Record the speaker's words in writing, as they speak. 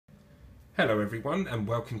Hello everyone and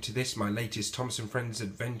welcome to this, my latest Thomas & Friends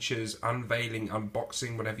Adventures unveiling,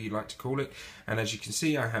 unboxing, whatever you like to call it. And as you can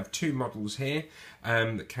see, I have two models here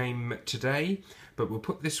that came today, but we'll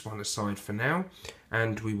put this one aside for now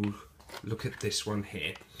and we will look at this one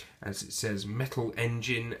here. As it says metal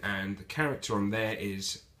engine, and the character on there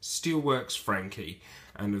is Steelworks Frankie,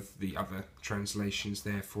 and of the other translations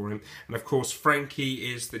there for him. And of course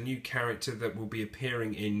Frankie is the new character that will be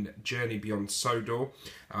appearing in Journey Beyond Sodor.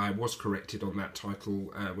 I was corrected on that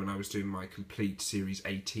title when I was doing my complete Series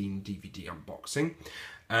 18 DVD unboxing.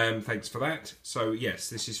 Thanks for that. So yes,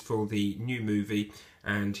 this is for the new movie,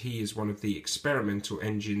 and he is one of the experimental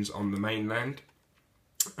engines on the mainland.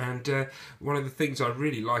 And one of the things I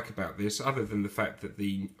really like about this, other than the fact that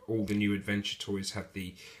all the new adventure toys have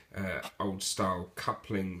the old style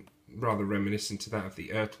coupling, rather reminiscent to that of the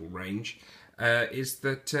Ertl range, is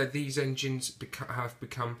that these engines have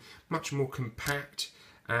become much more compact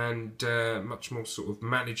and much more sort of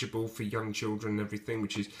manageable for young children and everything,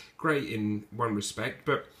 which is great in one respect.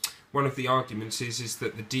 But one of the arguments is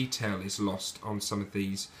that the detail is lost on some of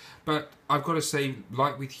these. But I've got to say,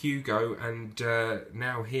 like with Hugo and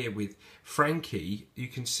now here with Frankie, you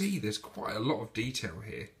can see there's quite a lot of detail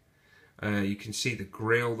here. You can see the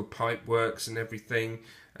grille, the pipe works and everything,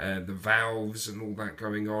 the valves and all that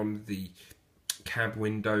going on, the cab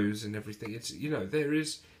windows and everything. It's, you know, there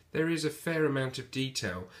is a fair amount of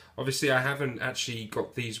detail. Obviously I haven't actually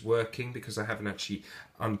got these working because I haven't actually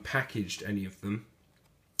unpackaged any of them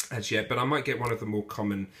as yet, but I might get one of the more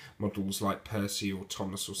common models like Percy or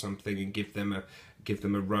Thomas or something and give them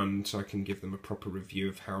a run so I can give them a proper review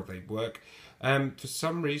of how they work. For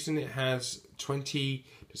some reason it has 20,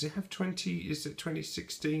 does it have 20, is it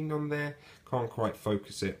 2016 on there? Can't quite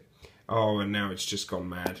focus it. Oh, and now it's just gone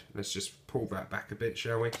mad. Let's just pull that back a bit,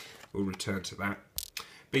 shall we? We'll return to that.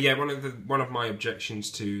 But yeah, one of my objections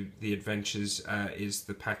to the adventures is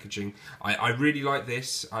the packaging. I really like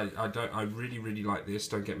this. I really like this.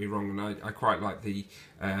 Don't get me wrong, and I quite like the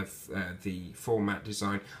format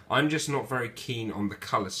design. I'm just not very keen on the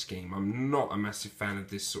colour scheme. I'm not a massive fan of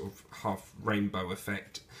this sort of half rainbow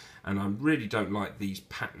effect, and I really don't like these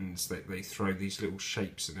patterns that they throw, these little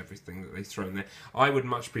shapes and everything that they throw in there. I would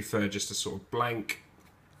much prefer just a sort of blank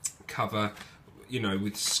cover, you know,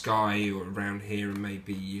 with sky or around here, and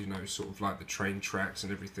maybe, you know, sort of like the train tracks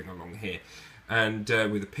and everything along here, and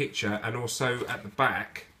with a picture. And also at the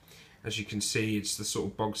back, as you can see, it's the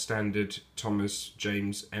sort of bog standard Thomas,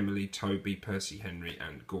 James, Emily, Toby, Percy, Henry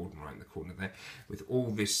and Gordon right in the corner there, with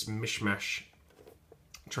all this mishmash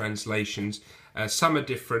translations. Some are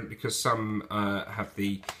different because some have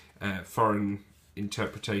the foreign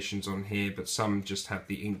interpretations on here, but some just have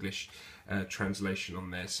the English translation on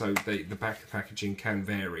there, so the back packaging can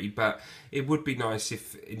vary. But it would be nice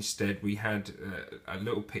if instead we had a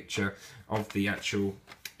little picture of the actual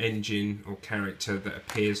engine or character that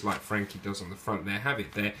appears like Frankie does on the front there. Have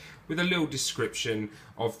it there with a little description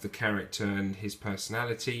of the character and his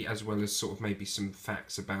personality, as well as sort of maybe some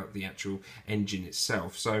facts about the actual engine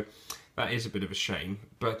itself. So that is a bit of a shame,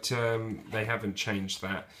 but they haven't changed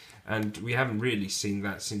that, and we haven't really seen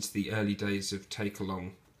that since the early days of Take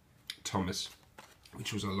Along Thomas,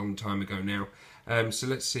 which was a long time ago now. So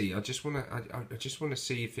let's see. I just want to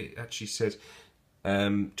see if it actually says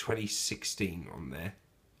 2016 on there.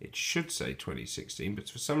 It should say 2016, but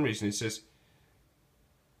for some reason it says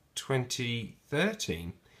 2013.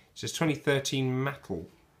 It says 2013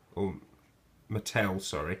 Mattel,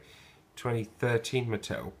 sorry, 2013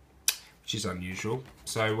 Mattel, which is unusual.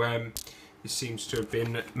 So it seems to have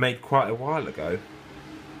been made quite a while ago.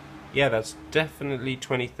 Yeah, that's definitely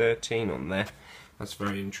 2013 on there. That's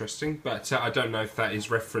very interesting, but I don't know if that is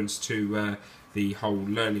reference to the whole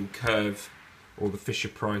learning curve or the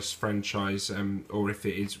Fisher-Price franchise, or if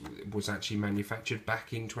it was actually manufactured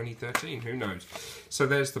back in 2013. Who knows? So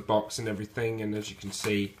there's the box and everything, and as you can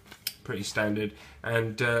see, pretty standard.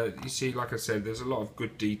 And you see, like I said, there's a lot of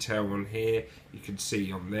good detail on here. You can see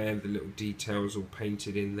on there the little details all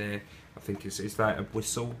painted in there. I think is that a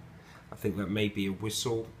whistle? I think that may be a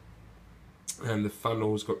whistle. And the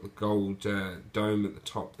funnel's got the gold dome at the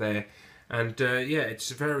top there, and yeah,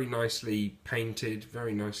 it's very nicely painted,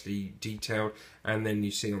 very nicely detailed. And then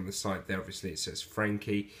you see on the side there, obviously it says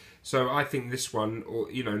Frankie. So I think this one,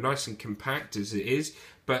 or you know, nice and compact as it is,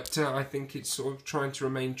 but I think it's sort of trying to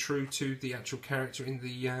remain true to the actual character in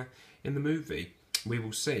the movie. We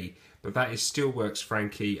will see. But that is Steelworks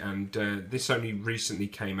Frankie, and this only recently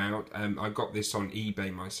came out. I got this on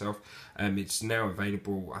eBay myself. It's now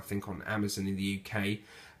available, I think, on Amazon in the UK.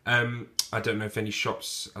 I don't know if any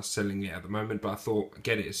shops are selling it at the moment, but I thought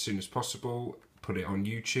get it as soon as possible. put it on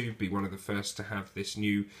YouTube, be one of the first to have this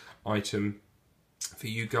new item for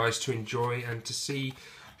you guys to enjoy and to see,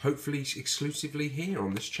 hopefully exclusively here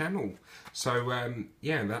on this channel. So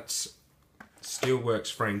yeah, that's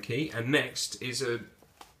Steelworks Frankie, and next is a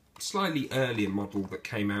slightly earlier model that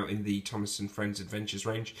came out in the Thomas & Friends Adventures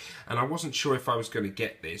range, and I wasn't sure if I was going to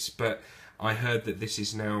get this, but I heard that this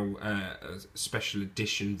is now a special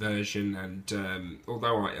edition version, and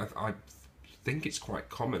although I think it's quite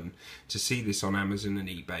common to see this on Amazon and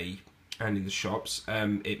eBay and in the shops,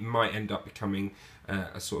 it might end up becoming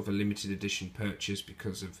a sort of a limited edition purchase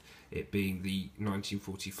because of it being the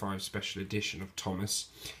 1945 special edition of Thomas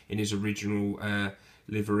in his original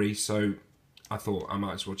livery. So I thought I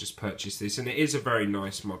might as well just purchase this, and it is a very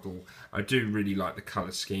nice model. I do really like the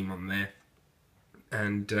colour scheme on there,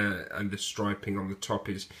 and the striping on the top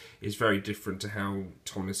is very different to how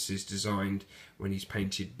Thomas is designed when he's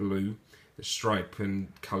painted blue. The stripe and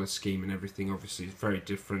colour scheme and everything obviously is very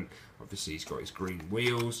different. Obviously he's got his green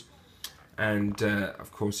wheels, and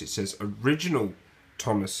of course it says original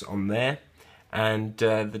Thomas on there, and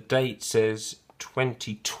the date says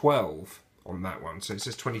 2012 on that one, so it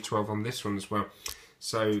says 2012 on this one as well.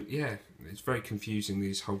 So yeah, it's very confusing,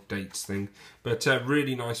 these whole dates thing, but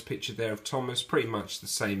really nice picture there of Thomas, pretty much the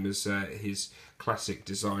same as his classic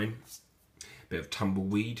design. Bit of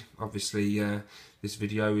tumbleweed, obviously this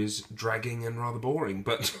video is dragging and rather boring,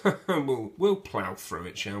 but we'll plough through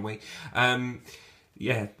it, shall we?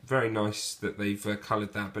 Yeah, very nice that they've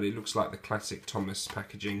coloured that, but it looks like the classic Thomas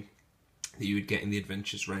packaging that you would get in the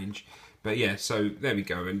Adventures range. But yeah, so there we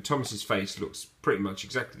go, and Thomas's face looks pretty much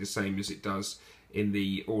exactly the same as it does in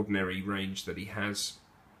the ordinary range that he has.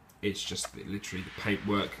 It's just that literally the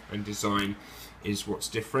paintwork and design is what's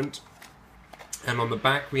different. And on the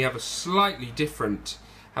back we have a slightly different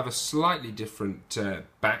back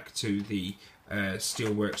to the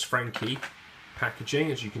Steelworks Frankie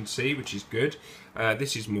packaging, as you can see, which is good.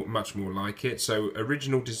 This is much more like it. So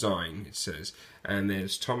original design, it says, and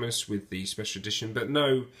there's Thomas with the special edition, but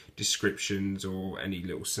no descriptions or any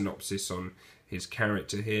little synopsis on his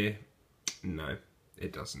character here. No,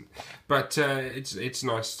 it doesn't. But it's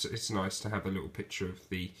nice. It's nice to have a little picture of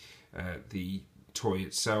the toy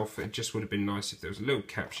itself. It just would have been nice if there was a little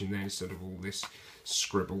caption there instead of all this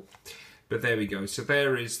scribble. But there we go. So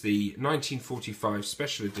there is the 1945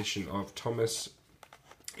 special edition of Thomas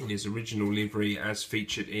in his original livery as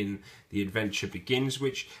featured in The Adventure Begins,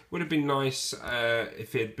 which would have been nice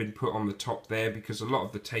if it had been put on the top there, because a lot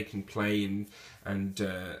of the Take and Play and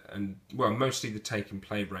well, mostly the Take and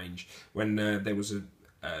Play range, when there was a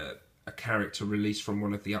character released from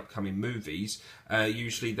one of the upcoming movies,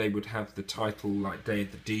 usually they would have the title like Day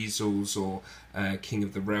of the Diesels or King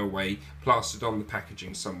of the Railway plastered on the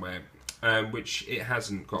packaging somewhere, which it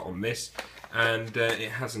hasn't got on this, and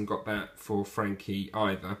it hasn't got that for Frankie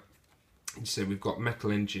either. So we've got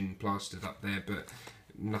Metal Engine plastered up there, but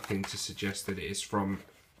nothing to suggest that it is from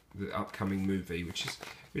the upcoming movie, which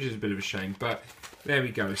is a bit of a shame. But there we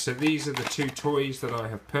go. So these are the two toys that I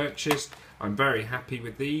have purchased. I'm very happy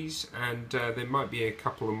with these, and there might be a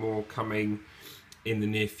couple of more coming in the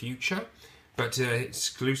near future. But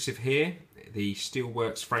exclusive here, the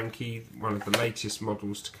Steelworks Frankie, one of the latest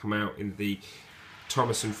models to come out in the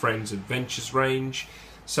Thomas & Friends Adventures range.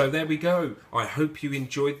 So there we go. I hope you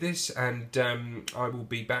enjoyed this, and I will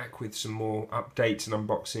be back with some more updates and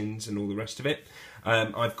unboxings and all the rest of it.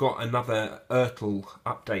 I've got another Ertl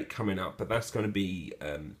update coming up, but that's going to be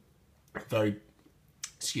very...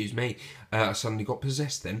 Excuse me, I suddenly got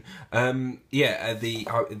possessed then. Yeah,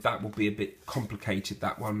 that will be a bit complicated,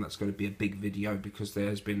 that one. That's going to be a big video because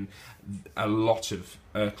there's been a lot of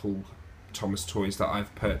Ertl Thomas toys that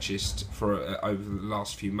I've purchased for over the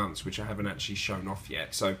last few months, which I haven't actually shown off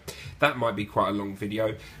yet. So that might be quite a long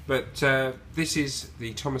video. But this is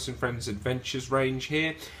the Thomas & Friends Adventures range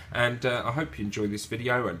here. And I hope you enjoyed this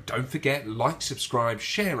video. And don't forget, like, subscribe,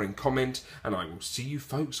 share and comment. And I will see you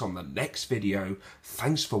folks on the next video.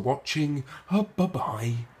 Thanks for watching.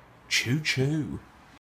 Bye-bye. Choo-choo.